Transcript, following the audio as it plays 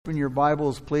Open your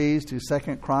Bibles, please, to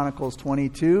 2 Chronicles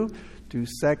 22. To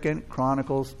 2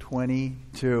 Chronicles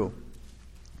 22.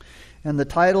 And the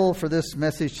title for this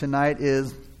message tonight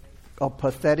is A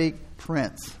Pathetic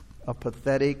Prince. A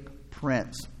Pathetic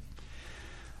Prince.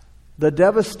 The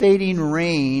devastating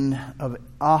reign of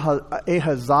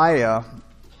Ahaziah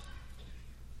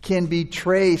can be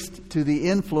traced to the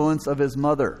influence of his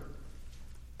mother,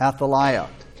 Athaliah,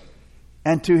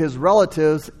 and to his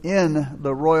relatives in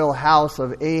the royal house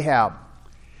of Ahab.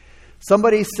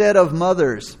 Somebody said of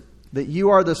mothers that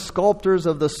you are the sculptors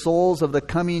of the souls of the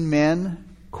coming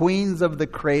men, queens of the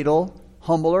cradle,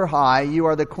 humble or high. You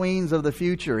are the queens of the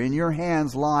future. In your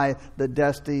hands lie the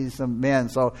destinies of men.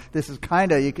 So this is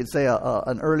kind of, you could say,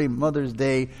 an early Mother's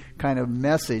Day kind of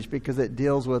message, because it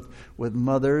deals with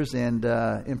mothers and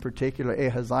in particular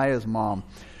Ahaziah's mom.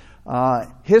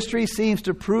 History seems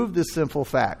to prove this simple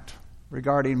fact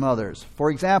regarding mothers.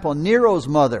 For example, Nero's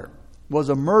mother was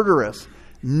a murderess.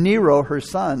 Nero, her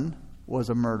son, was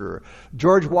a murderer.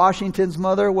 George Washington's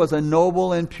mother was a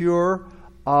noble and pure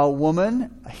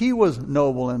woman. He was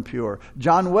noble and pure.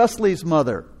 John Wesley's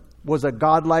mother was a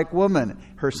godlike woman.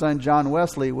 Her son John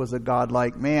Wesley was a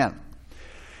godlike man.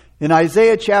 In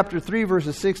Isaiah chapter 3,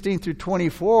 verses 16 through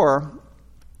 24,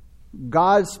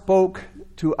 God spoke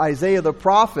to Isaiah the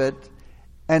prophet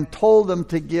and told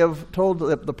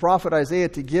the prophet Isaiah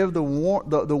to give the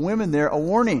women there a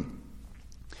warning.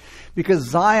 Because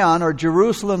Zion, or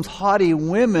Jerusalem's haughty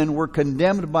women, were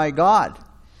condemned by God.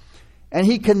 And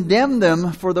He condemned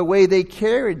them for the way they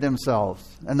carried themselves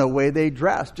and the way they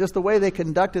dressed, just the way they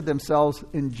conducted themselves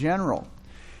in general.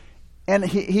 And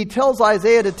he tells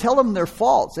Isaiah to tell them their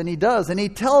faults, and he does. And he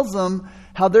tells them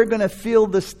how they're going to feel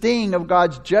the sting of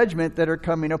God's judgment that are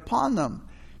coming upon them.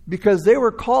 Because they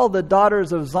were called the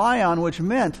daughters of Zion, which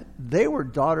meant they were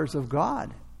daughters of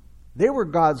God. They were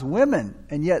God's women,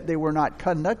 and yet they were not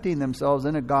conducting themselves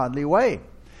in a godly way.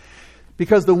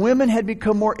 Because the women had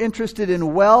become more interested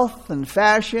in wealth and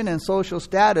fashion and social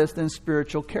status than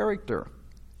spiritual character.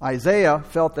 Isaiah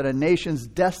felt that a nation's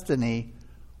destiny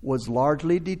was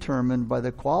largely determined by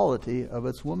the quality of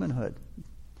its womanhood.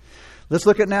 Let's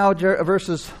look at now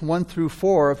verses 1 through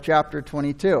 4 of chapter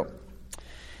 22.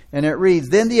 And it reads,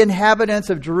 Then the inhabitants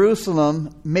of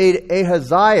Jerusalem made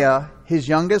Ahaziah, his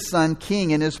youngest son,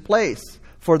 king in his place.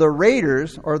 For the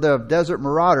raiders, or the desert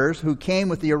marauders, who came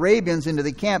with the Arabians into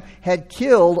the camp, had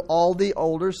killed all the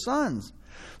older sons.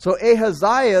 So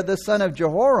Ahaziah, the son of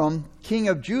Jehoram, king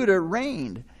of Judah,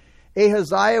 reigned.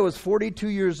 Ahaziah was 42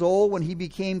 years old when he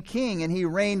became king, and he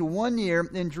reigned 1 year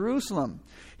in Jerusalem.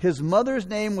 His mother's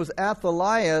name was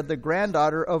Athaliah, the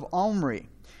granddaughter of Omri.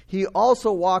 He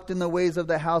also walked in the ways of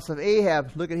the house of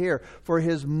Ahab. Look at here. For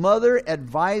his mother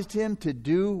advised him to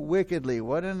do wickedly.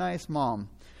 What a nice mom.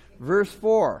 Verse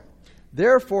 4.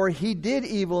 Therefore he did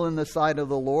evil in the sight of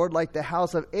the Lord, like the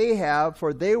house of Ahab,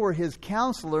 for they were his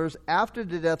counselors after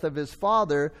the death of his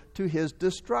father, to his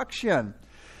destruction.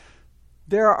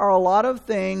 There are a lot of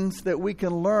things that we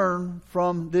can learn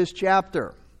from this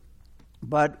chapter,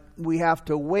 but we have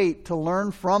to wait to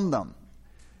learn from them.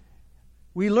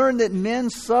 We learn that men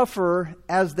suffer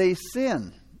as they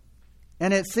sin.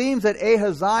 And it seems that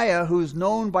Ahaziah, who's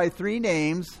known by three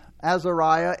names,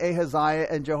 Azariah, Ahaziah,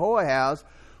 and Jehoahaz,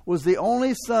 was the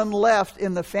only son left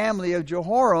in the family of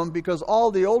Jehoram, because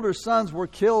all the older sons were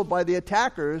killed by the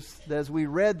attackers, as we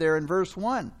read there in verse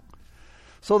 1.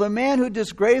 So the man who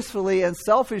disgracefully and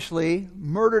selfishly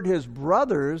murdered his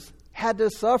brothers had to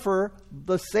suffer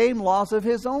the same loss of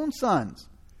his own sons.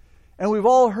 And we've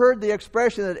all heard the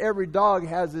expression that every dog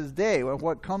has his day.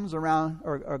 What comes around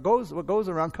what goes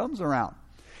around comes around.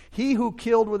 He who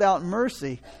killed without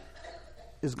mercy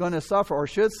is going to suffer, or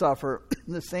should suffer,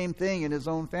 the same thing in his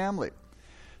own family.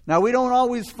 Now, we don't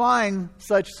always find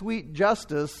such sweet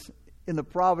justice in the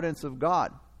providence of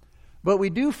God. But we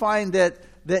do find that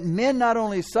men not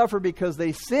only suffer because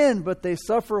they sin, but they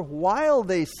suffer while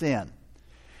they sin.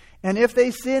 And if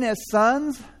they sin as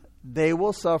sons, they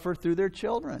will suffer through their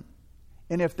children.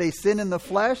 And if they sin in the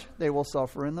flesh, they will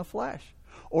suffer in the flesh.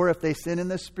 Or if they sin in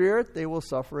the spirit, they will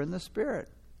suffer in the spirit.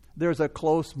 There's a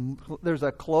close,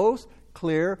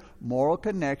 clear moral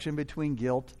connection between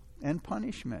guilt and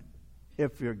punishment.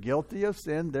 If you're guilty of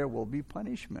sin, there will be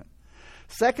punishment.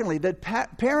 Secondly, that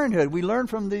parenthood, we learn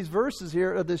from these verses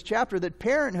here of this chapter that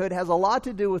parenthood has a lot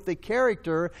to do with the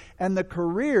character and the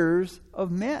careers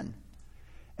of men.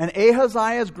 And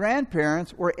Ahaziah's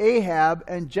grandparents were Ahab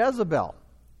and Jezebel.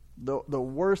 The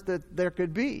worst that there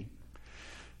could be.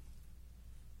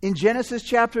 In Genesis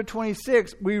chapter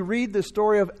 26, we read the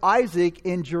story of Isaac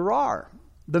in Gerar.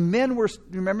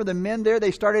 Remember the men there? They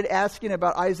started asking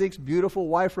about Isaac's beautiful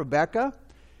wife, Rebekah.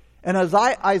 And as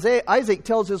Isaac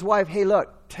tells his wife, hey,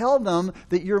 look, tell them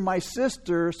that you're my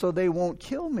sister so they won't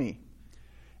kill me.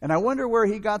 And I wonder where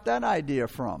he got that idea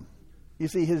from. You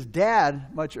see, his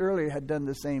dad, much earlier, had done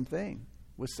the same thing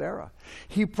with Sarah.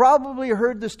 He probably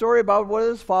heard the story about what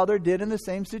his father did in the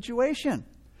same situation.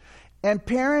 And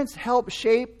parents help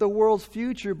shape the world's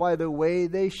future by the way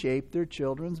they shape their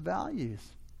children's values.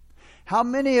 How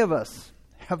many of us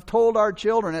have told our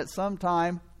children at some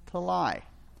time to lie?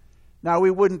 Now,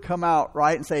 we wouldn't come out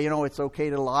right and say, it's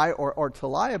okay to lie or to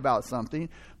lie about something,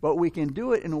 but we can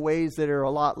do it in ways that are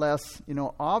a lot less,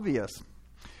 obvious.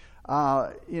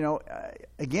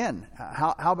 Again,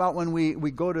 how about when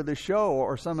we go to the show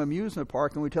or some amusement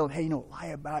park and we tell them, hey, lie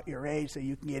about your age so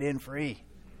you can get in free.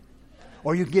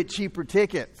 Or you can get cheaper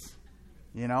tickets.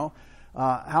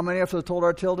 How many of us have told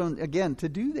our children, again, to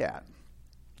do that?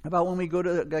 About when we go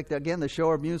to, the show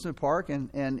or amusement park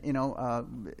and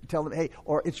tell them, hey,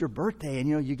 or it's your birthday and,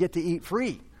 you get to eat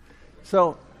free.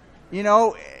 So,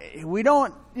 we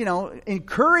don't,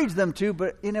 encourage them to,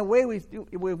 but in a way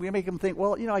we make them think,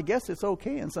 well, I guess it's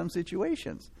okay in some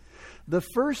situations. The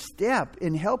first step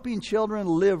in helping children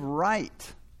live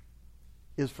right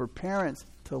is for parents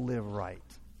to live right.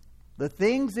 The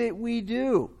things that we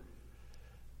do,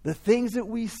 the things that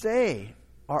we say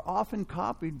are often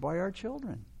copied by our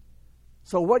children.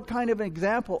 So what kind of an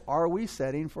example are we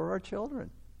setting for our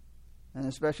children? And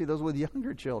especially those with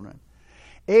younger children.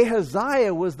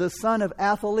 Ahaziah was the son of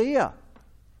Athaliah.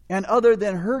 And other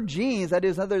than her genes, that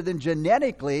is, other than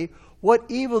genetically, what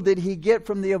evil did he get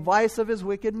from the advice of his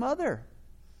wicked mother?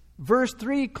 Verse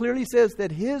 3 clearly says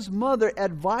that his mother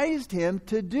advised him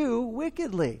to do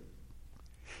wickedly.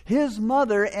 His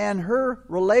mother and her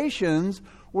relations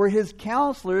were his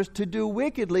counselors to do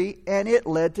wickedly, and it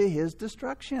led to his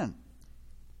destruction.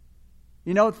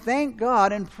 Thank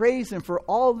God and praise Him for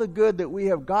all the good that we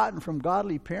have gotten from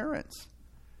godly parents,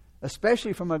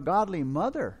 especially from a godly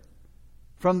mother,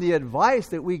 from the advice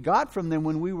that we got from them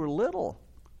when we were little.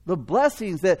 The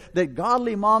blessings that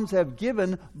godly moms have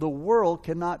given the world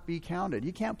cannot be counted.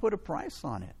 You can't put a price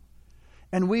on it.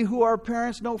 And we who are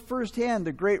parents know firsthand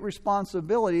the great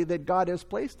responsibility that God has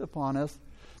placed upon us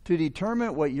to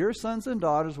determine what your sons and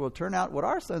daughters will turn out, what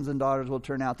our sons and daughters will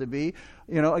turn out to be.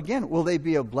 Again, will they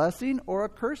be a blessing or a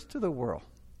curse to the world?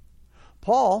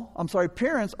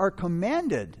 Parents are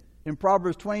commanded in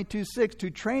Proverbs 22:6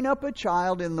 to train up a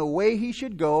child in the way he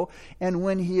should go, and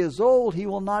when he is old, he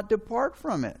will not depart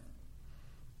from it.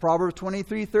 Proverbs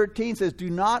 23:13 says,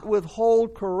 do not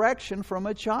withhold correction from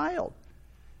a child.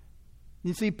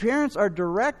 You see, parents are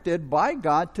directed by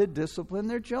God to discipline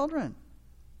their children.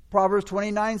 Proverbs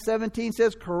 29:17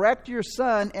 says, correct your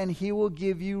son and he will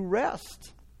give you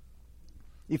rest.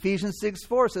 Ephesians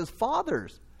 6:4 says,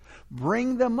 fathers,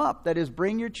 bring them up, that is,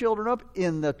 bring your children up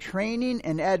in the training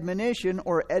and admonition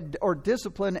or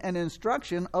discipline and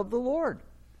instruction of the Lord.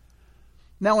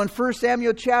 Now in 1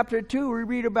 Samuel chapter 2, we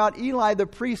read about Eli, the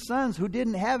priest's sons, who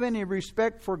didn't have any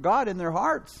respect for God in their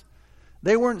hearts.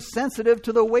 They weren't sensitive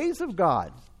to the ways of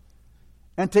God.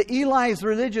 And to Eli's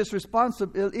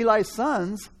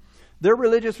sons, their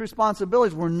religious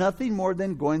responsibilities were nothing more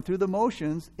than going through the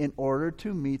motions in order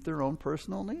to meet their own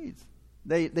personal needs.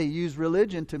 They used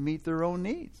religion to meet their own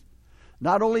needs.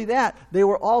 Not only that, they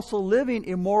were also living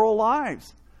immoral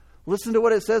lives. Listen to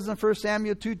what it says in 1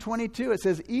 Samuel 2:22. It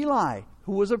says, Eli,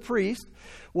 who was a priest,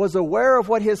 was aware of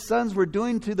what his sons were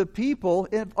doing to the people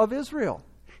of Israel.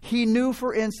 He knew,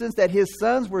 for instance, that his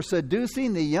sons were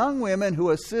seducing the young women who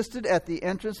assisted at the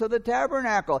entrance of the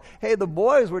tabernacle. Hey, the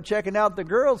boys were checking out the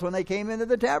girls when they came into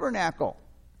the tabernacle.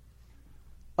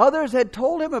 Others had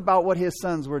told him about what his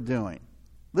sons were doing.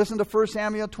 Listen to 1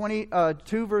 Samuel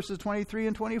 2, verses 23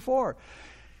 and 24.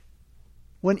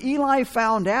 When Eli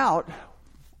found out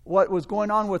what was going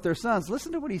on with their sons,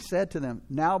 listen to what he said to them.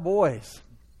 Now, boys,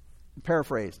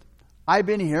 paraphrased, I've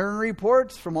been hearing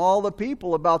reports from all the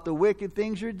people about the wicked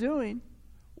things you're doing.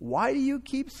 Why do you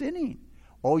keep sinning?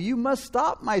 Oh, you must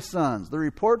stop, my sons. The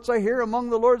reports I hear among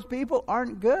the Lord's people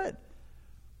aren't good.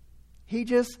 He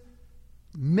just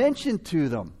mentioned to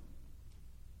them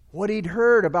what he'd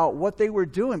heard about what they were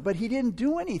doing, but he didn't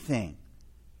do anything.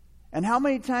 And how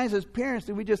many times as parents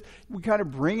do we kind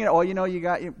of bring it, you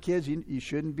got your kids, you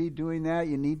shouldn't be doing that,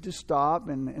 you need to stop.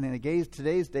 And in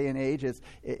today's day and age,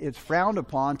 it's frowned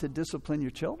upon to discipline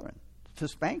your children, to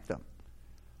spank them.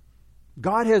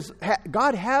 God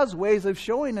has ways of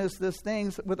showing us these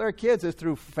things with our kids. It's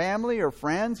through family or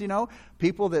friends,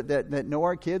 people that know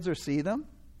our kids or see them.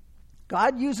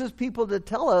 God uses people to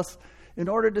tell us in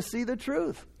order to see the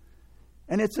truth.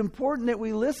 And it's important that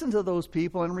we listen to those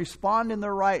people and respond in the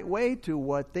right way to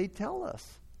what they tell us.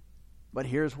 But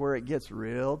here's where it gets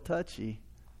real touchy.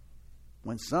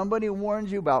 When somebody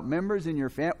warns you about members in your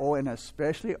family, and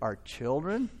especially our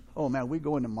children, oh man, we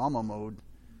go into mama mode.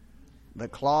 The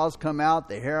claws come out,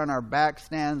 the hair on our back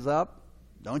stands up.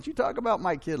 Don't you talk about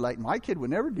my kid like my kid would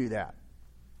never do that.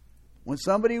 When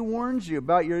somebody warns you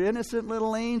about your innocent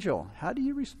little angel, how do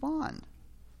you respond?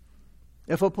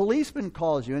 If a policeman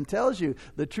calls you and tells you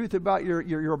the truth about your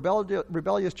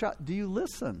rebellious child, do you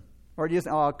listen? Or do you say,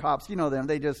 oh, cops, you know them,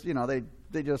 they're just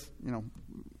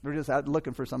out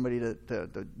looking for somebody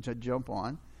to jump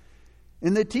on.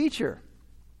 And the teacher,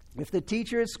 if the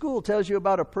teacher at school tells you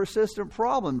about a persistent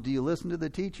problem, do you listen to the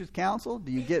teacher's counsel?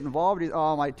 Do you get involved?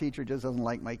 Oh, my teacher just doesn't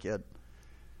like my kid.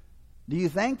 Do you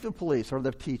thank the police or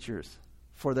the teachers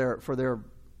for their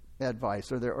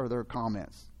advice or their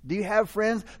comments? Do you have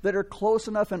friends that are close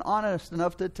enough and honest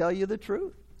enough to tell you the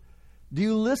truth? Do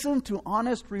you listen to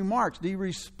honest remarks? Do you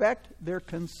respect their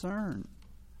concern?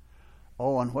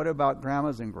 Oh, and what about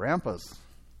grandmas and grandpas?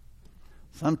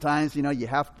 Sometimes,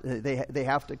 they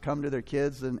have to come to their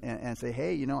kids and say,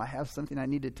 hey, I have something I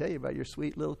need to tell you about your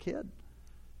sweet little kid.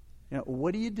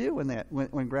 What do you do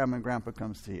when grandma and grandpa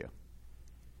comes to you?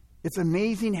 It's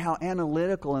amazing how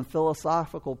analytical and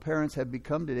philosophical parents have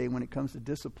become today when it comes to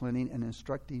disciplining and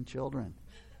instructing children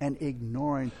and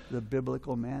ignoring the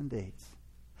biblical mandates,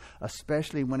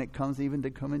 especially when it comes even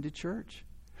to coming to church.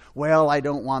 Well, I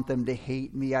don't want them to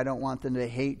hate me. I don't want them to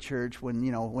hate church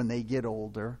when they get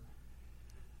older.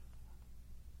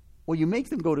 Well, you make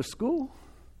them go to school.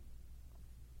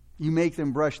 You make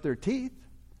them brush their teeth.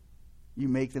 You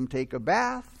make them take a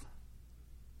bath.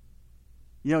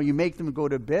 You make them go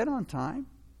to bed on time.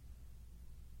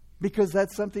 Because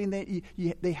that's something that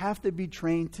they have to be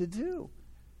trained to do.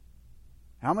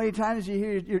 How many times do you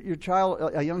hear your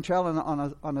child, a young child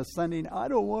on a Sunday, I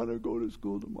don't want to go to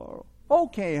school tomorrow.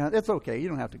 Okay, it's okay. You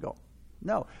don't have to go.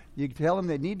 No, you tell them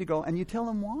they need to go, and you tell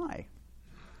them why.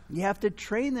 You have to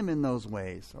train them in those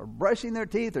ways, or brushing their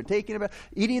teeth, or taking a bath,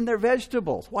 eating their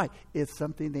vegetables. Why? It's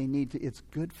something they need to. It's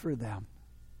good for them.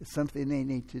 It's something they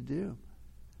need to do.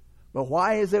 But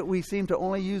why is it we seem to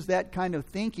only use that kind of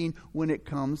thinking when it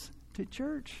comes to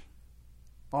church?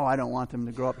 Oh, I don't want them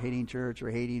to grow up hating church or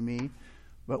hating me,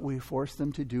 but we force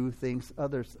them to do things,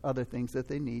 other things that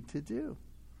they need to do.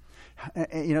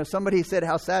 Somebody said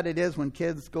how sad it is when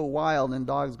kids go wild and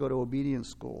dogs go to obedience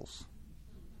schools.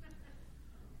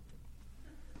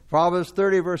 Proverbs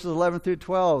 30 verses 11 through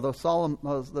 12,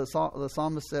 the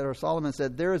psalmist said, or Solomon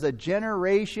said, there is a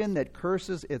generation that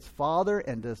curses its father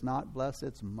and does not bless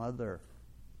its mother.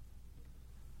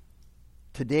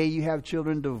 Today you have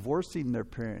children divorcing their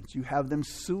parents. You have them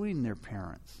suing their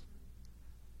parents.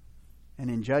 And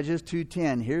in Judges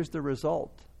 2:10, here's the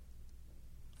result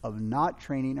of not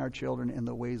training our children in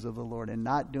the ways of the Lord and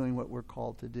not doing what we're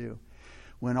called to do.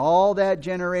 When all that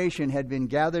generation had been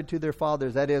gathered to their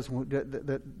fathers, that is,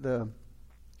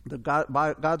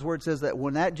 God's word says that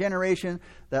when that generation,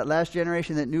 that last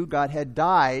generation that knew God had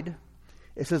died,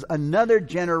 it says another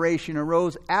generation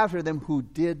arose after them who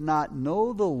did not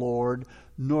know the Lord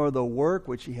nor the work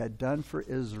which he had done for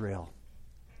Israel.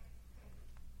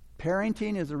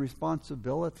 Parenting is a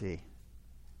responsibility.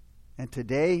 And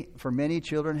today, for many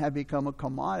children have become a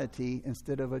commodity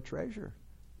instead of a treasure.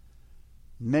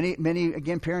 Many,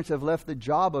 again, parents have left the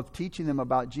job of teaching them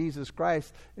about Jesus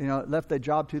Christ, left the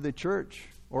job to the church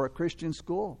or a Christian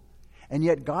school. And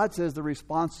yet God says the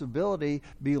responsibility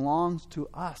belongs to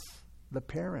us, the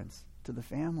parents, to the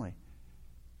family.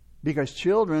 Because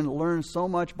children learn so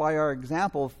much by our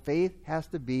example, faith has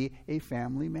to be a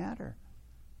family matter.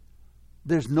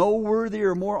 There's no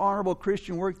worthier, more honorable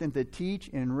Christian work than to teach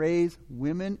and raise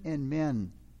women and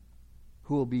men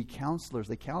who will be counselors,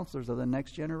 the counselors of the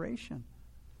next generation.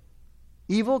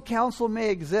 Evil counsel may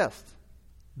exist.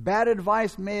 Bad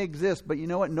advice may exist. But you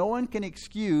know what? No one can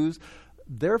excuse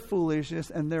their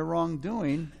foolishness and their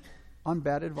wrongdoing on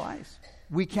bad advice.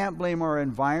 We can't blame our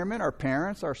environment, our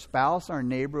parents, our spouse, our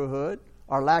neighborhood,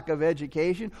 our lack of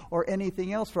education, or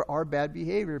anything else for our bad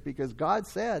behavior, because God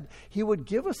said He would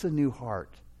give us a new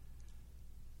heart.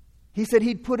 He said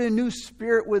He'd put a new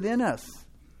spirit within us.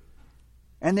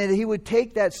 And that He would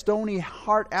take that stony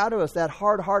heart out of us, that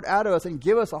hard heart out of us, and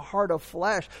give us a heart of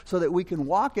flesh so that we can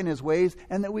walk in His ways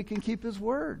and that we can keep His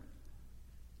word.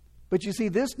 But you see,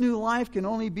 this new life can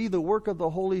only be the work of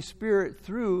the Holy Spirit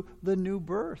through the new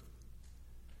birth.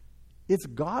 It's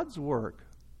God's work.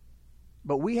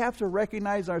 But we have to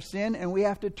recognize our sin and we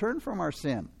have to turn from our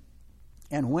sin.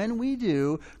 And when we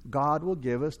do, God will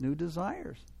give us new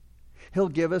desires. He'll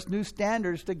give us new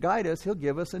standards to guide us. He'll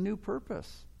give us a new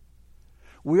purpose.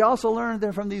 We also learn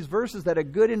that from these verses that a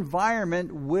good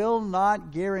environment will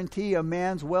not guarantee a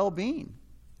man's well-being.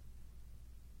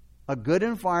 A good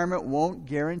environment won't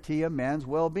guarantee a man's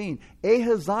well-being.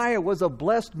 Ahaziah was a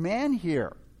blessed man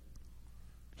here.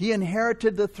 He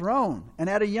inherited the throne, and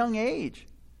at a young age.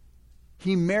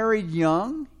 He married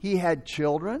young. He had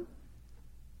children.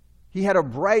 He had a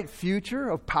bright future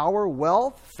of power,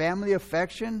 wealth, family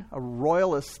affection, a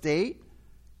royal estate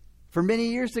for many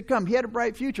years to come. He had a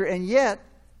bright future, and yet,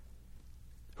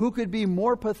 who could be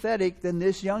more pathetic than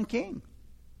this young king?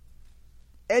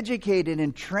 Educated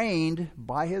and trained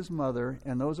by his mother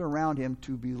and those around him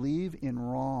to believe in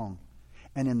wrong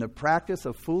and in the practice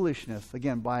of foolishness,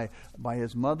 again, by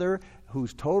his mother,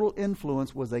 whose total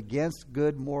influence was against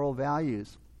good moral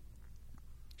values.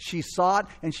 She sought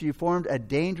and she formed a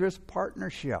dangerous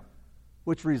partnership,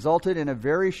 which resulted in a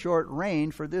very short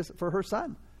reign for her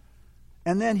son.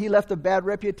 And then he left a bad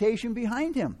reputation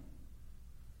behind him.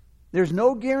 There's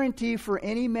no guarantee for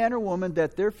any man or woman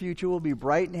that their future will be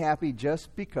bright and happy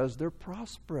just because they're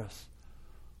prosperous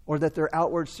or that their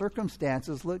outward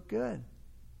circumstances look good.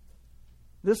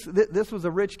 This was a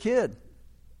rich kid.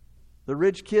 The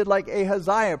rich kid like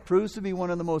Ahaziah proves to be one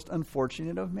of the most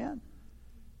unfortunate of men.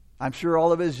 I'm sure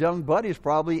all of his young buddies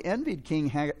probably envied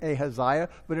King Ahaziah,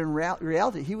 but in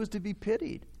reality, he was to be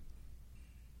pitied.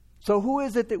 So who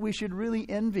is it that we should really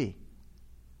envy?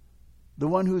 The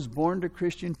one who's born to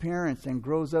Christian parents and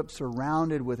grows up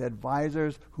surrounded with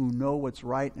advisors who know what's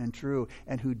right and true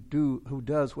and who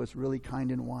does what's really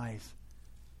kind and wise.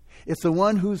 It's the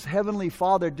one whose heavenly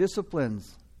Father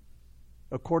disciplines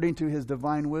according to his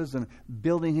divine wisdom,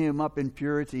 building him up in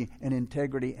purity and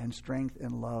integrity and strength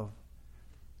and love.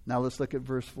 Now let's look at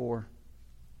verse 4.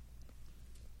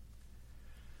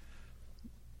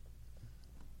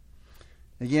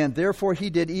 Again, therefore he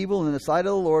did evil in the sight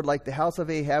of the Lord like the house of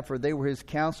Ahab, for they were his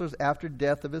counselors after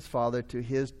death of his father to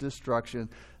his destruction.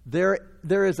 There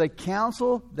is a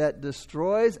counsel that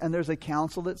destroys and there's a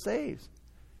counsel that saves.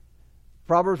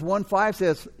 Proverbs 1:5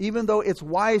 says, even though it's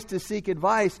wise to seek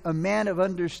advice, a man of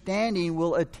understanding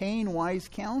will attain wise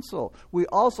counsel. We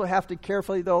also have to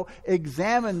carefully, though,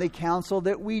 examine the counsel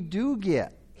that we do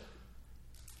get.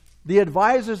 The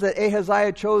advisors that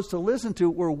Ahaziah chose to listen to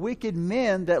were wicked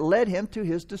men that led him to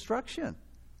his destruction.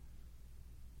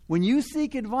 When you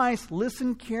seek advice,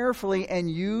 listen carefully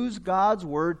and use God's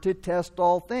word to test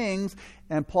all things.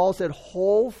 And Paul said,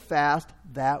 hold fast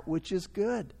that which is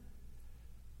good.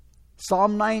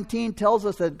 Psalm 19 tells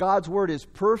us that God's word is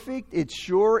perfect, it's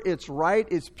sure, it's right,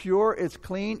 it's pure, it's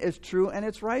clean, it's true, and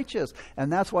it's righteous.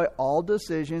 And that's why all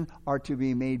decisions are to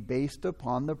be made based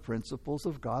upon the principles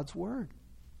of God's word.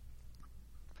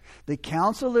 The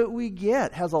counsel that we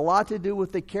get has a lot to do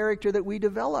with the character that we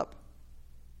develop,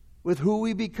 with who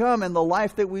we become and the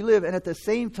life that we live, and at the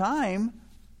same time,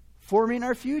 forming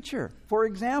our future. For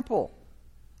example,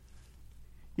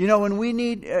 when we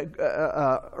need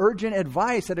urgent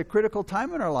advice at a critical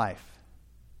time in our life.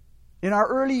 In our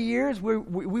early years, we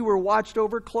were watched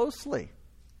over closely.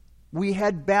 We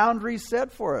had boundaries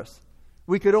set for us.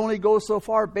 We could only go so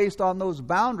far based on those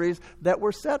boundaries that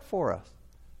were set for us.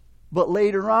 But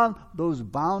later on, those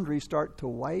boundaries start to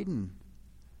widen.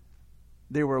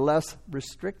 They were less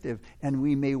restrictive, and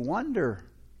we may wander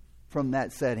from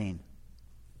that setting,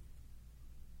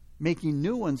 making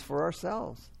new ones for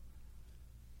ourselves.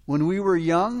 When we were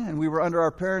young and we were under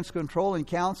our parents' control and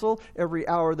counsel, every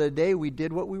hour of the day we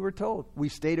did what we were told. We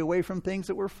stayed away from things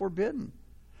that were forbidden.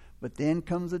 But then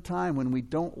comes a time when we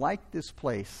don't like this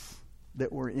place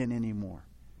that we're in anymore.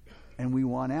 And we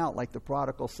want out, like the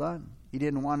prodigal son. He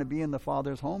didn't want to be in the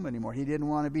father's home anymore. He didn't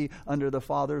want to be under the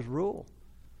father's rule.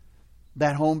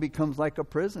 That home becomes like a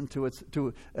prison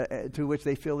to which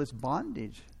they feel it's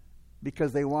bondage.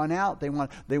 Because they want out, they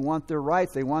want their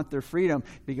rights, they want their freedom.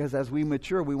 Because as we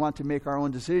mature, we want to make our own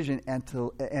decision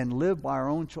and live by our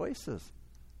own choices.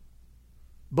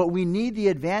 But we need the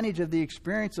advantage of the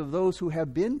experience of those who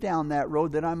have been down that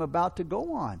road that I'm about to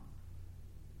go on.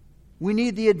 We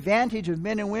need the advantage of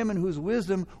men and women whose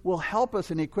wisdom will help us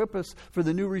and equip us for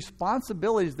the new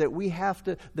responsibilities that we have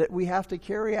to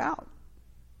carry out,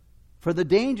 for the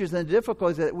dangers and the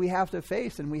difficulties that we have to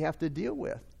face and we have to deal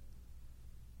with.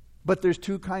 But there's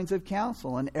two kinds of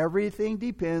counsel, and everything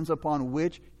depends upon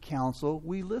which counsel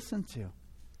we listen to.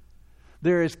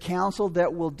 There is counsel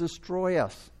that will destroy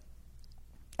us,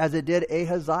 as it did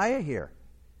Ahaziah here.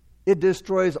 It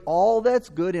destroys all that's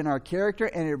good in our character,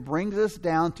 and it brings us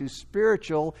down to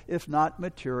spiritual, if not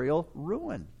material,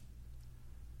 ruin.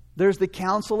 There's the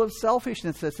counsel of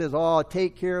selfishness that says,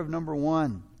 take care of number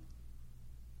one.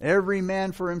 Every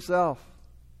man for himself.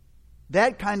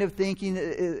 That kind of thinking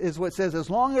is what says, as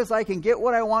long as I can get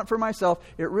what I want for myself,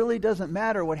 it really doesn't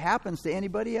matter what happens to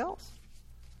anybody else.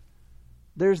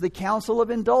 There's the counsel of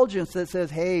indulgence that says,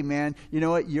 hey man, you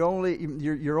know what,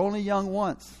 you're only young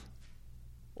once.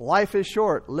 Life is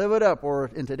short, live it up. Or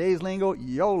in today's lingo,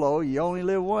 YOLO, you only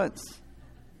live once.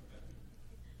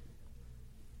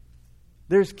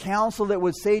 There's counsel that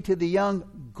would say to the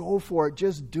young, go for it,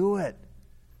 just do it.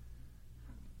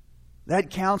 That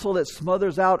counsel that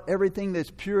smothers out everything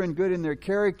that's pure and good in their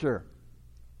character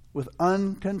with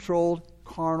uncontrolled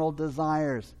carnal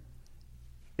desires.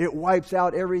 It wipes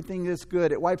out everything that's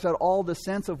good. It wipes out all the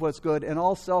sense of what's good and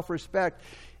all self-respect,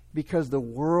 because the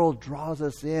world draws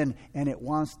us in and it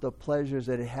wants the pleasures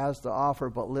that it has to offer.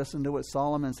 But listen to what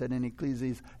Solomon said in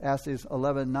Ecclesiastes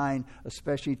 11:9,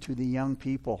 especially to the young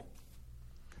people.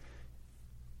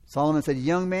 Solomon said,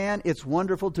 young man, it's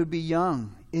wonderful to be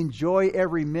young. Enjoy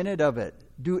every minute of it.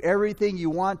 Do everything you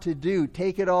want to do.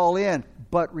 Take it all in.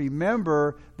 But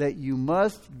remember that you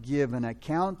must give an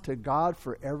account to God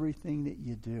for everything that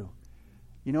you do.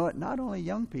 You know what? Not only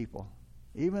young people,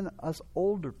 even us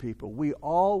older people, we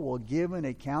all will give an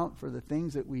account for the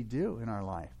things that we do in our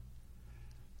life.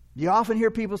 You often hear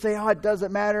people say, oh, it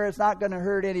doesn't matter. It's not going to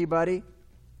hurt anybody.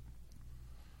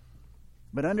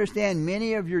 But understand,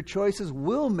 many of your choices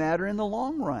will matter in the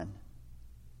long run.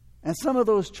 And some of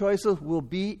those choices will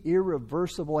be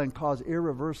irreversible and cause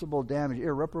irreversible damage,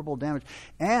 irreparable damage,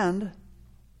 and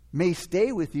may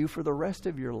stay with you for the rest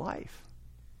of your life.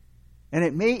 And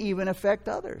it may even affect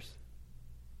others.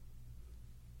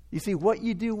 You see, what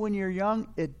you do when you're young,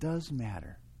 it does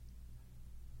matter.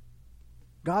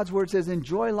 God's Word says,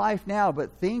 enjoy life now,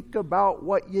 but think about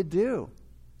what you do.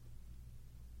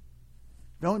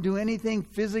 Don't do anything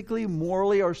physically,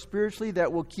 morally, or spiritually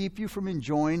that will keep you from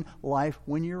enjoying life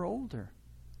when you're older.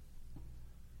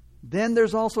 Then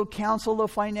there's also counsel of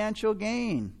financial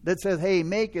gain that says, hey,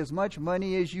 make as much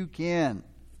money as you can.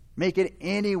 Make it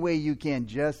any way you can.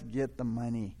 Just get the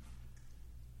money.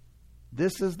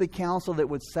 This is the counsel that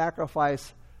would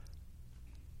sacrifice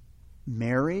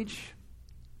marriage,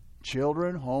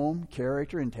 children, home,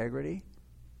 character, integrity,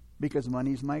 because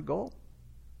money's my goal.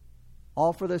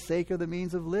 All for the sake of the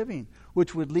means of living,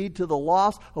 which would lead to the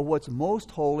loss of what's most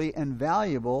holy and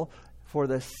valuable for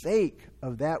the sake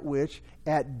of that which,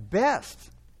 at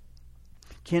best,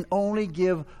 can only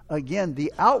give, again,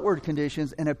 the outward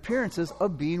conditions and appearances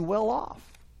of being well off.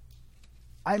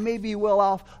 I may be well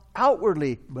off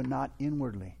outwardly, but not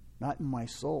inwardly, not in my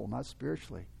soul, not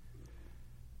spiritually.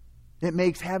 It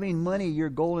makes having money your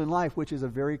goal in life, which is a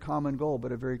very common goal,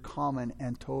 but a very common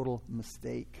and total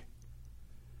mistake.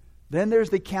 Then there's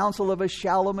the counsel of a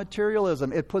shallow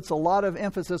materialism. It puts a lot of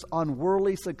emphasis on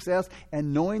worldly success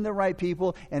and knowing the right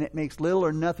people, and it makes little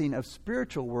or nothing of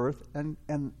spiritual worth and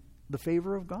the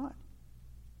favor of God.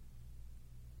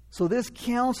 So this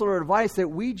counsel or advice that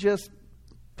we just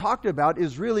talked about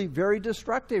is really very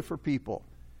destructive for people.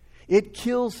 It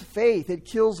kills faith. It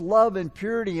kills love and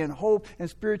purity and hope and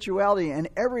spirituality and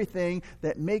everything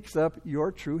that makes up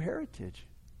your true heritage.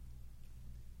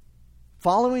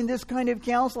 Following this kind of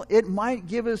counsel, it might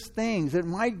give us things, it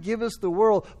might give us the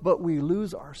world, but we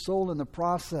lose our soul in the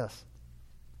process.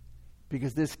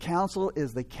 Because this counsel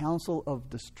is the counsel of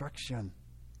destruction.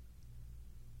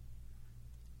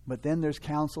 But then there's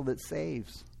counsel that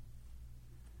saves.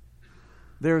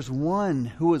 There's one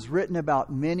who was written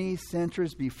about many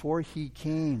centuries before he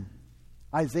came.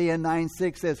 Isaiah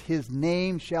 9:6 says, his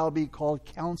name shall be called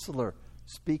Counselor,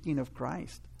 speaking of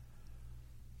Christ.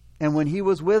 And when he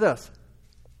was with us,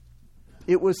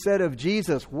 it was said of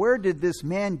Jesus, where did this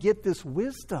man get this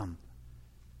wisdom?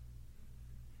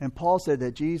 And Paul said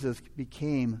that Jesus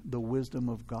became the wisdom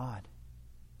of God.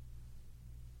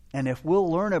 And if we'll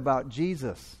learn about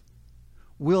Jesus,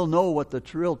 we'll know what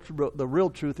the real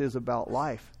truth is about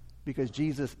life, because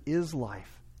Jesus is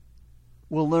life.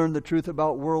 We'll learn the truth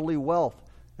about worldly wealth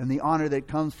and the honor that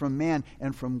comes from man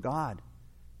and from God,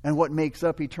 and what makes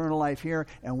up eternal life here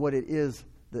and what it is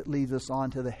that leads us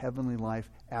on to the heavenly life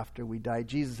after we die.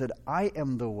 Jesus said, I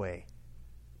am the way.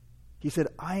 He said,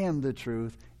 I am the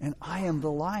truth, and I am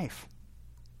the life.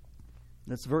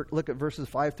 Let's look at verses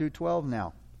 5 through 12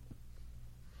 now.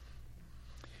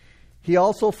 He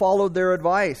also followed their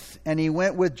advice, and he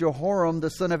went with Jehoram, the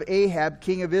son of Ahab,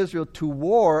 king of Israel, to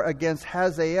war against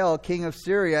Hazael, king of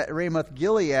Syria, at Ramoth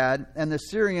Gilead, and the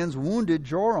Syrians wounded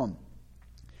Joram.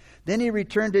 Then he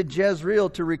returned to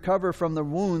Jezreel to recover from the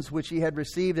wounds which he had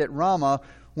received at Ramah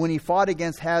when he fought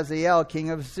against Hazael, king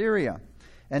of Syria.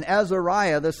 And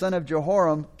Azariah, the son of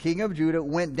Jehoram, king of Judah,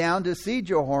 went down to see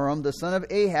Jehoram, the son of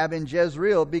Ahab, in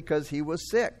Jezreel, because he was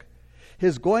sick.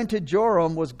 His going to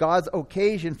Joram was God's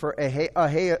occasion for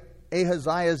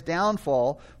Ahaziah's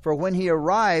downfall, for when he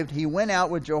arrived, he went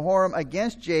out with Jehoram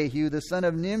against Jehu, the son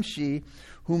of Nimshi,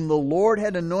 whom the Lord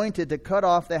had anointed to cut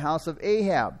off the house of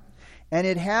Ahab. And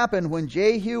it happened when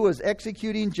Jehu was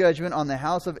executing judgment on the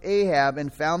house of Ahab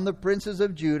and found the princes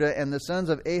of Judah and the sons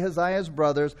of Ahaziah's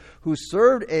brothers who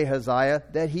served Ahaziah,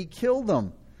 that he killed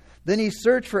them. Then he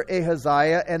searched for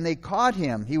Ahaziah, and they caught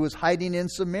him. He was hiding in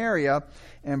Samaria,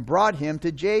 and brought him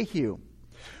to Jehu.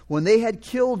 When they had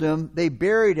killed him, they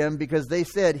buried him, because they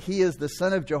said, "He is the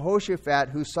son of Jehoshaphat,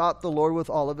 who sought the Lord with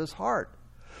all of his heart."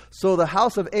 So the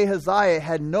house of Ahaziah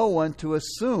had no one to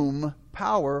assume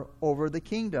power over the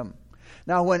kingdom.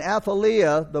 Now when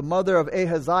Athaliah, the mother of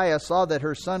Ahaziah, saw that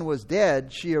her son was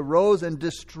dead, she arose and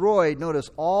destroyed, notice,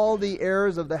 all the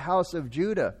heirs of the house of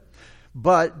Judah.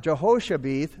 But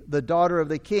Jehoshabeth, the daughter of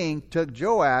the king, took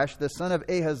Joash, the son of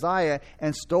Ahaziah,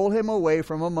 and stole him away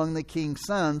from among the king's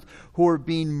sons, who were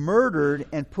being murdered,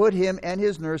 and put him and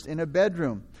his nurse in a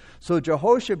bedroom. So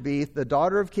Jehoshabeth, the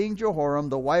daughter of King Jehoram,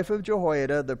 the wife of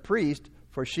Jehoiada, the priest,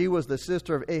 for she was the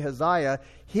sister of Ahaziah,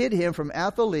 hid him from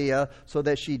Athaliah, so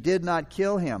that she did not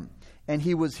kill him. And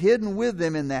he was hidden with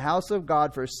them in the house of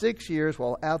God for 6 years,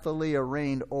 while Athaliah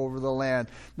reigned over the land.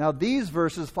 Now these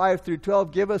verses 5 through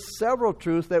 12 give us several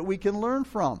truths that we can learn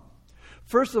from.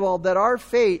 First of all, that our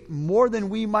fate, more than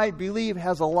we might believe,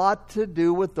 has a lot to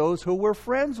do with those who we're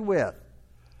friends with.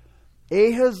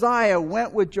 Ahaziah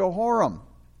went with Jehoram,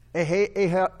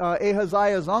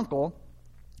 Ahaziah's uncle,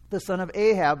 the son of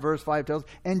Ahab, verse 5 tells,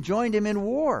 and joined him in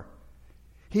war.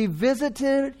 He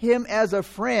visited him as a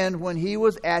friend when he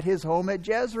was at his home at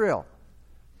Jezreel.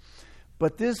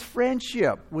 But this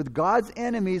friendship with God's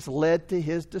enemies led to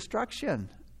his destruction.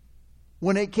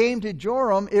 When it came to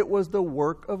Joram, it was the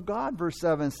work of God, verse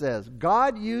 7 says.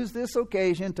 God used this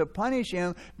occasion to punish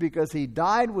him because he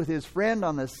died with his friend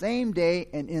on the same day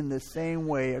and in the same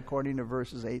way, according to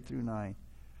verses 8 through 9.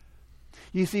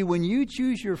 You see, when you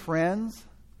choose your friends,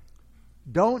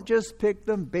 don't just pick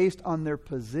them based on their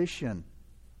position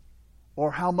or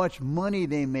how much money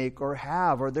they make or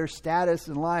have or their status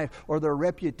in life or their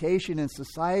reputation in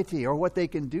society or what they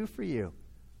can do for you.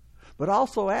 But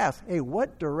also ask, hey,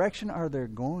 what direction are they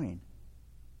going?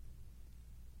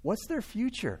 What's their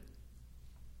future?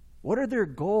 What are their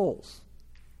goals?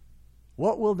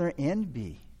 What will their end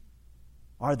be?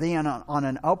 Are they on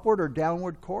an upward or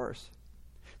downward course?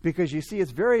 Because you see,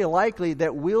 it's very likely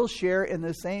that we'll share in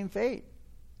the same fate,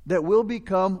 that we'll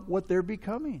become what they're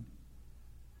becoming.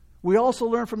 We also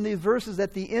learn from these verses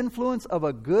that the influence of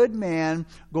a good man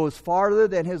goes farther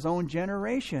than his own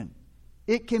generation.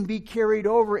 It can be carried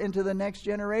over into the next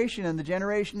generation and the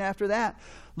generation after that.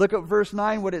 Look at verse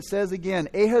 9, what it says again.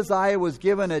 Ahaziah was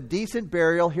given a decent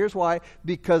burial. Here's why.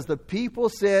 Because the people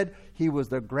said he was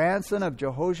the grandson of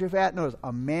Jehoshaphat. Notice,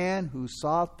 a man who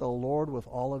sought the Lord with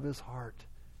all of his heart.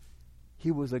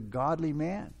 He was a godly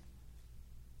man.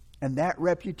 And that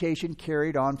reputation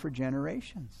carried on for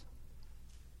generations.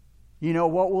 You know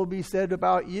what will be said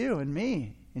about you and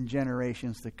me in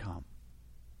generations to come?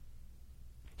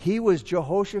 He was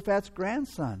Jehoshaphat's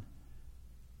grandson.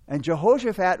 And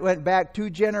Jehoshaphat went back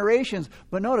 2 generations.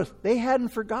 But notice, they hadn't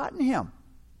forgotten him.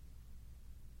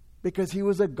 Because he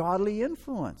was a godly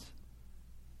influence.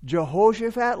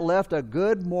 Jehoshaphat left a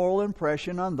good moral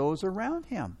impression on those around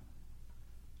him.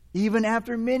 Even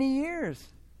after many years.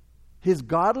 His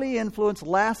godly influence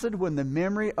lasted when the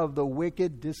memory of the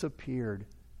wicked disappeared.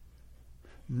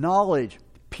 Knowledge,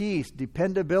 peace,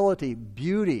 dependability,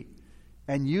 beauty,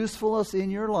 and usefulness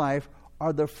in your life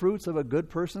are the fruits of a good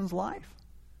person's life.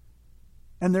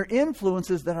 And they're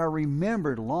influences that are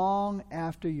remembered long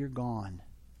after you're gone.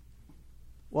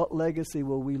 What legacy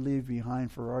will we leave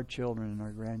behind for our children and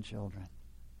our grandchildren?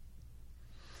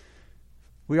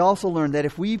 We also learn that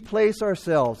if we place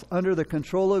ourselves under the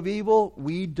control of evil,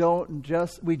 we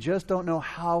just don't know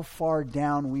how far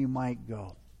down we might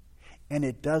go. And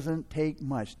it doesn't take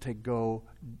much to go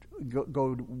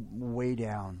way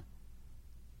down.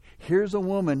 Here's a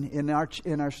woman in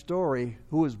our story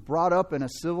who was brought up in a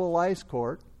civilized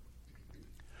court,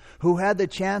 who had the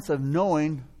chance of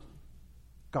knowing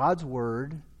God's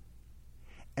word,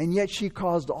 and yet she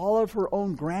caused all of her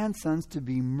own grandsons to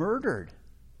be murdered.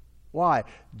 Why?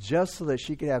 Just so that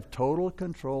she could have total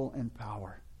control and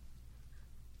power.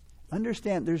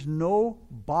 Understand, there's no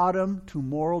bottom to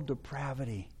moral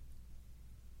depravity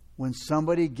when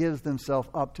somebody gives themselves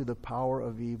up to the power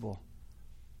of evil.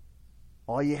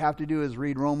 All you have to do is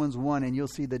read Romans 1 and you'll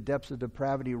see the depths of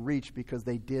depravity reached because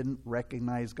they didn't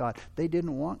recognize God. They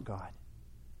didn't want God.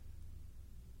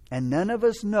 And none of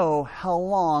us know how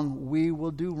long we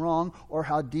will do wrong or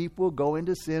how deep we'll go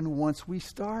into sin once we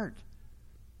start.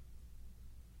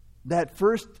 That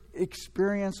first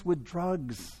experience with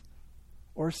drugs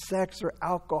or sex or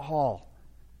alcohol.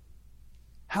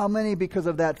 How many, because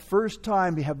of that first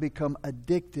time, have become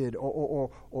addicted or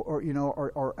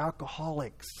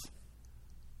alcoholics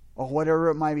or whatever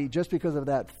it might be, just because of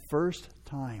that first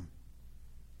time?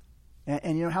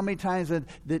 And you know, how many times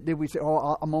did we say,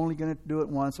 oh, I'm only going to do it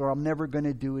once, or I'm never going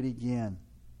to do it again?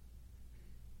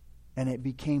 And it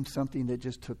became something that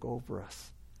just took over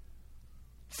us.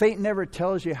 Satan never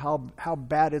tells you how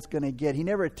bad it's going to get. He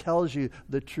never tells you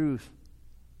the truth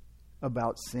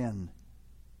about sin.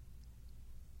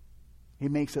 He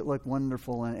makes it look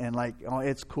wonderful and like, oh,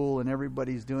 it's cool and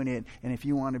everybody's doing it. And if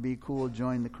you want to be cool,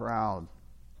 join the crowd.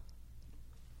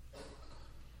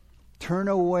 Turn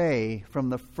away from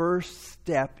the first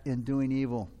step in doing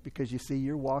evil, because you see,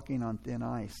 you're walking on thin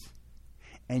ice.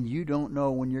 And you don't know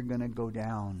when you're going to go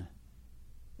down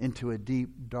into a deep,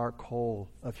 dark hole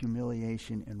of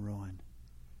humiliation and ruin.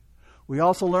 We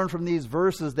also learn from these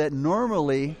verses that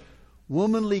normally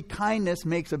womanly kindness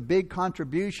makes a big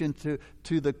contribution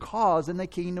to the cause in the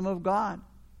kingdom of God.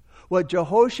 What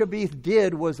Jehoshabeth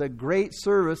did was a great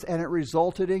service, and it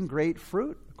resulted in great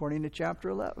fruit, according to chapter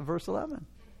 11, verse 11.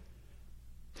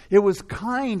 It was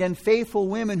kind and faithful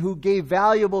women who gave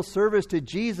valuable service to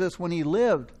Jesus when he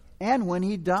lived and when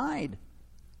he died.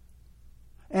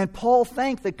 And Paul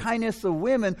thanked the kindness of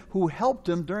women who helped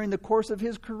him during the course of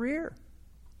his career.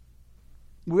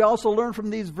 We also learn from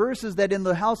these verses that in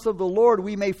the house of the Lord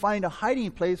we may find a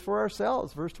hiding place for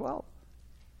ourselves. Verse 12.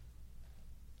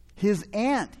 His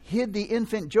aunt hid the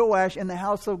infant Joash in the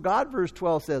house of God, verse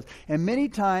 12 says. And many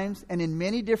times and in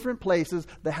many different places,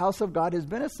 the house of God has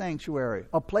been a sanctuary,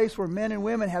 a place where men and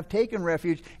women have taken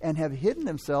refuge and have hidden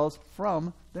themselves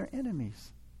from their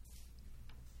enemies.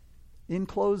 In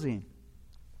closing,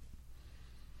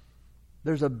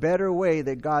 there's a better way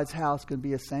that God's house can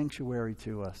be a sanctuary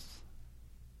to us.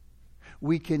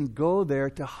 We can go there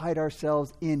to hide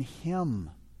ourselves in Him.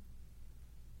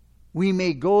 We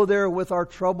may go there with our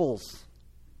troubles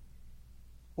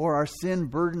or our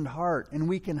sin-burdened heart, and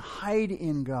we can hide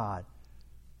in God.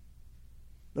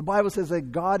 The Bible says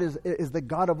that God is the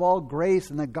God of all grace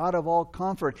and the God of all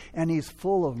comfort, and He's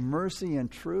full of mercy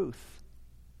and truth.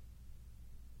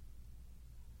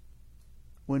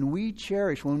 When we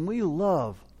cherish, when we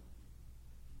love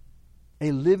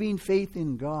a living faith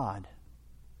in God,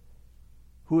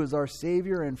 who is our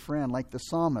Savior and friend, like the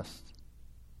psalmist,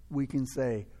 we can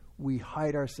say, we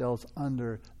hide ourselves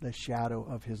under the shadow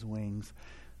of His wings.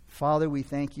 Father, we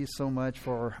thank You so much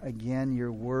for, again,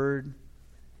 Your word.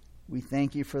 We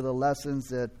thank You for the lessons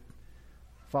that,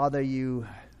 Father, You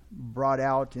brought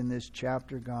out in this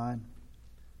chapter, God.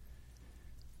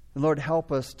 And Lord,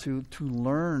 help us to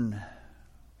learn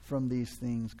from these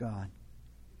things, God.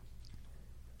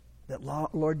 That,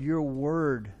 Lord, Your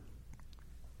word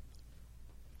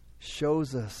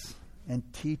shows us and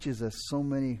teaches us so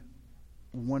many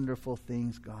wonderful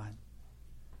things, God.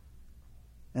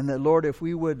 And that, Lord, if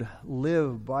we would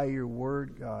live by Your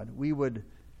word, God, we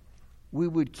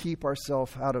would keep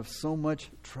ourselves out of so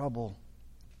much trouble.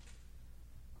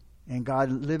 And God,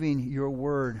 living Your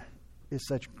word is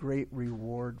such great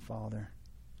reward, Father.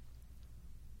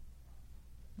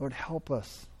 Lord, help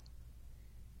us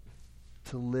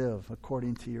to live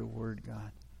according to Your word,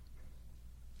 God.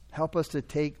 Help us to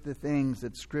take the things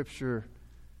that Scripture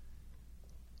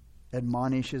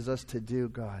admonishes us to do,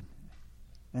 God,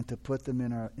 and to put them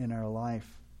in our life.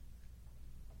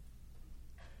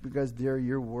 Because they're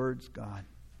Your words, God.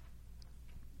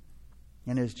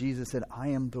 And as Jesus said, I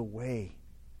am the way,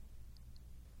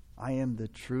 I am the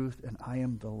truth, and I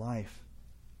am the life.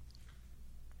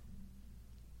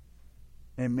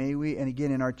 And may we, and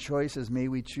again in our choices, may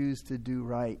we choose to do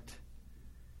right.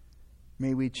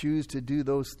 May we choose to do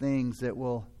those things that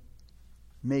will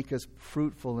make us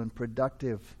fruitful and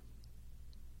productive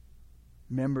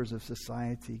members of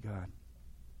society, God.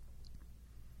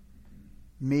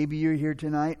 Maybe you're here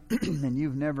tonight and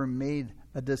you've never made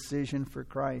a decision for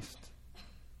Christ.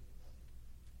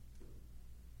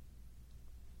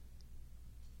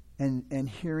 And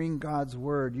hearing God's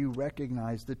word, you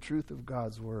recognize the truth of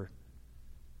God's word.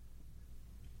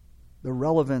 The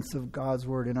relevance of God's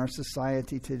word in our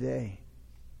society today.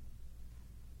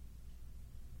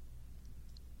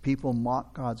 People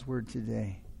mock God's word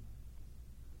today.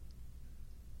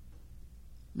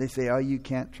 They say, oh, you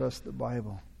can't trust the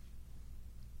Bible.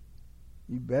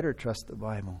 You better trust the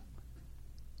Bible.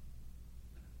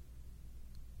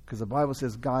 Because the Bible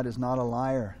says God is not a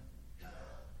liar.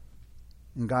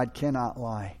 And God cannot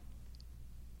lie.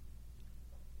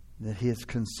 that His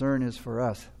concern is for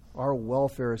us. Our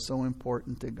welfare is so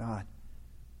important to God.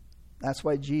 That's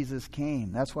why Jesus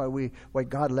came. That's why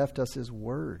God left us His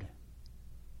Word.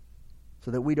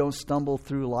 So that we don't stumble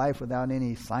through life without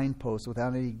any signposts,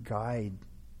 without any guide,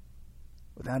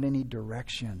 without any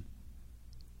direction.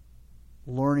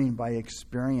 Learning by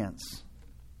experience.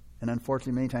 And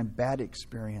unfortunately, many times, bad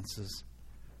experiences.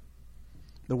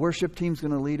 The worship team's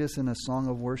going to lead us in a song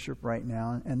of worship right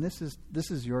now. And this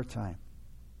is your time.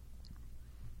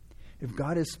 If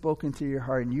God has spoken to your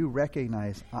heart and you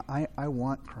recognize, I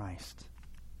want Christ.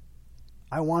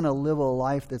 I want to live a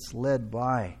life that's led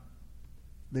by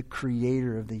the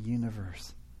Creator of the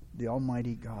universe, the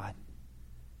Almighty God.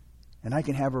 And I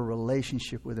can have a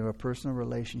relationship with Him, a personal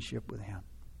relationship with Him.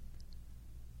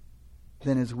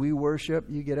 Then as we worship,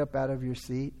 you get up out of your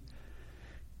seat.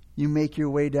 You make your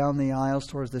way down the aisles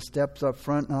towards the steps up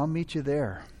front, and I'll meet you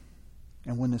there.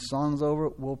 And when the song's over,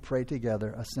 we'll pray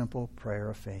together a simple prayer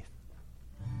of faith.